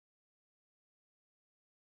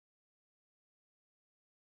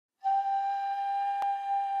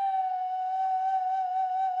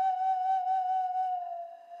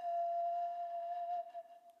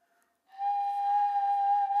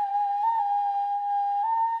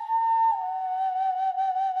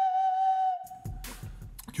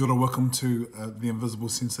Kia ora, welcome to the Invisible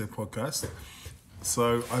Sensei podcast.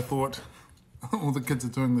 So I thought all the kids are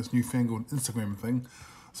doing this newfangled Instagram thing,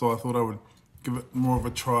 so I thought I would give it more of a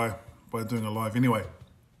try by doing a live anyway.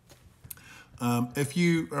 If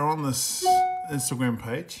you are on this Instagram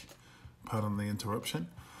page, pardon the interruption,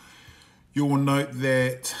 you will note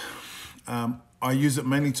that I use it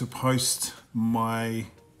mainly to post my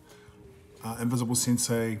Invisible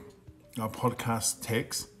Sensei podcast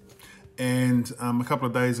tags. And a couple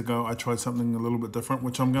of days ago, I tried something a little bit different,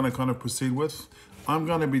 which I'm going to kind of proceed with. I'm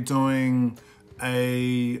going to be doing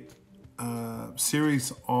a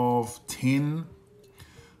series of 10,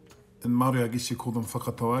 in Māori, I guess you call them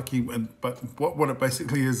whakatauaki, but what it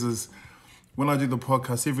basically is when I do the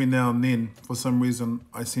podcast, every now and then, for some reason,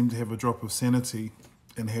 I seem to have a drop of sanity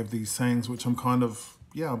and have these sayings, which I'm kind of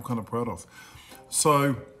proud of.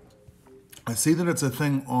 So I see that it's a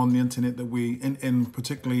thing on the internet that and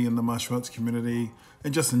particularly in the martial arts community,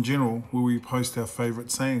 and just in general, where we post our favourite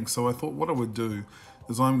sayings. So I thought what I would do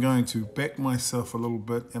is I'm going to back myself a little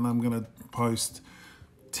bit, and I'm going to post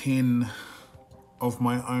 10 of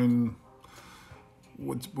my own,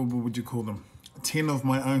 what would you call them? 10 of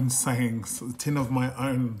my own sayings, 10 of my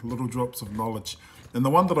own little drops of knowledge. And the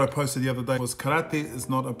one that I posted the other day was, karate is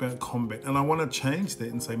not about combat. And I want to change that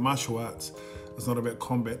and say martial arts is not about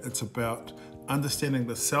combat. It's about understanding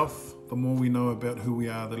the self. The more we know about who we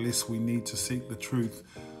are, the less we need to seek the truth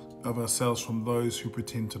of ourselves from those who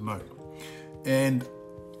pretend to know. And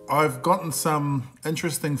I've gotten some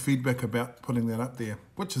interesting feedback about putting that up there,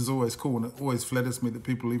 which is always cool, and it always flatters me that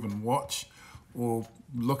people even watch or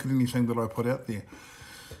look at anything that I put out there.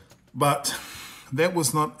 But that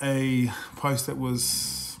was not a post that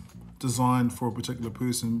was designed for a particular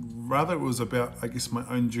person. Rather, it was about, I guess, my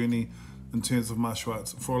own journey in terms of martial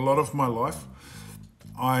arts. For a lot of my life,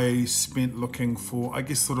 I spent looking for, I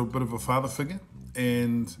guess, sort of a bit of a father figure,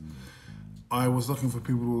 and I was looking for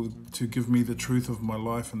people to give me the truth of my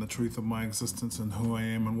life and the truth of my existence and who I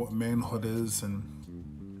am and what manhood is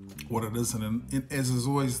and what it isn't. And as is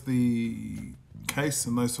always the case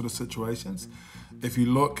in those sort of situations, if you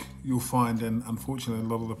look, you'll find, and unfortunately a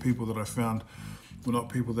lot of the people that I found were not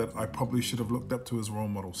people that I probably should have looked up to as role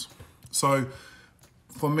models. So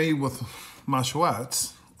for me with martial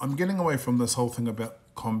arts, I'm getting away from this whole thing about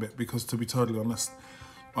combat, because to be totally honest,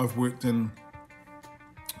 I've worked in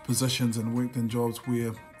positions and worked in jobs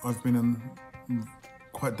where I've been in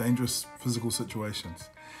quite dangerous physical situations.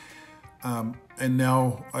 And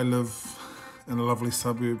now I live in a lovely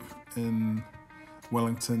suburb in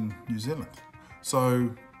Wellington, New Zealand. So,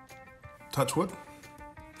 touch wood,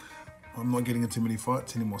 I'm not getting into many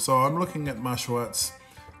fights anymore. So I'm looking at martial arts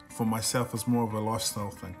for myself as more of a lifestyle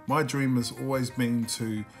thing. My dream has always been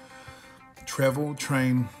to travel,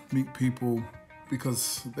 train, meet people,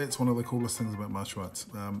 because that's one of the coolest things about martial arts.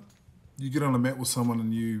 You get on a mat with someone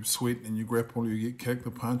and you sweat and you grapple, or you get kicked,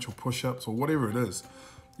 a punch, or push-ups, or whatever it is.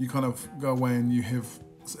 You kind of go away and you have,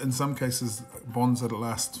 in some cases, bonds that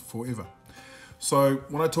last forever. So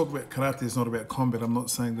when I talk about karate, it's not about combat. I'm not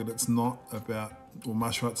saying that it's not about, or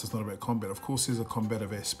martial arts is not about combat. Of course, there's a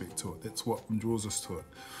combative aspect to it. That's what draws us to it.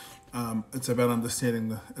 It's about understanding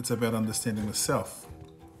the self.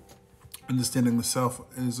 Understanding the self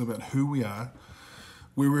is about who we are,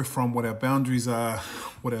 where we're from, what our boundaries are,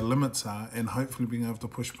 what our limits are, and hopefully being able to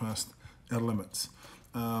push past our limits.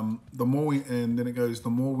 The more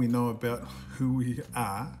we know about who we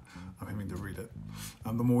are, I'm having to read it.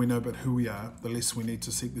 The more we know about who we are, the less we need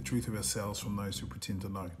to seek the truth of ourselves from those who pretend to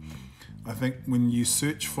know. I think when you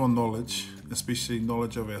search for knowledge, especially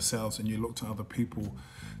knowledge of ourselves, and you look to other people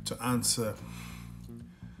to answer,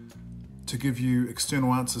 to give you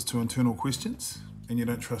external answers to internal questions, and you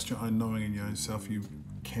don't trust your own knowing in your own self, you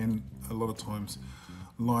can a lot of times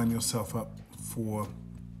line yourself up for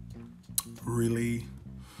really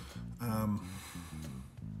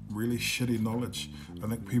shitty knowledge. I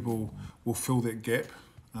think people will fill that gap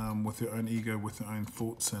with their own ego, with their own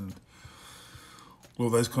thoughts and all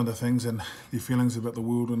those kind of things, and their feelings about the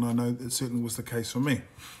world, and I know it certainly was the case for me.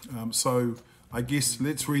 So I guess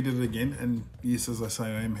let's read it again, and yes, as I say,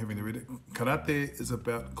 I am having to read it. Karate is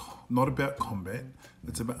not about combat,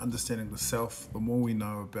 it's about understanding the self. The more we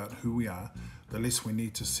know about who we are, the less we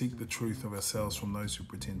need to seek the truth of ourselves from those who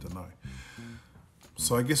pretend to know.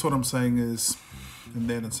 So I guess what I'm saying is,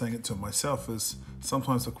 and saying it to myself, is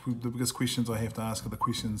sometimes the biggest questions I have to ask are the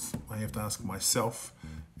questions I have to ask myself,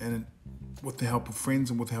 and with the help of friends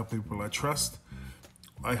and with the help of people I trust,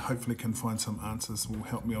 I hopefully can find some answers that will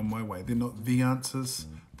help me on my way. They're not the answers,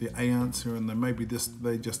 they're a answer, and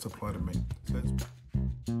they just apply to me. So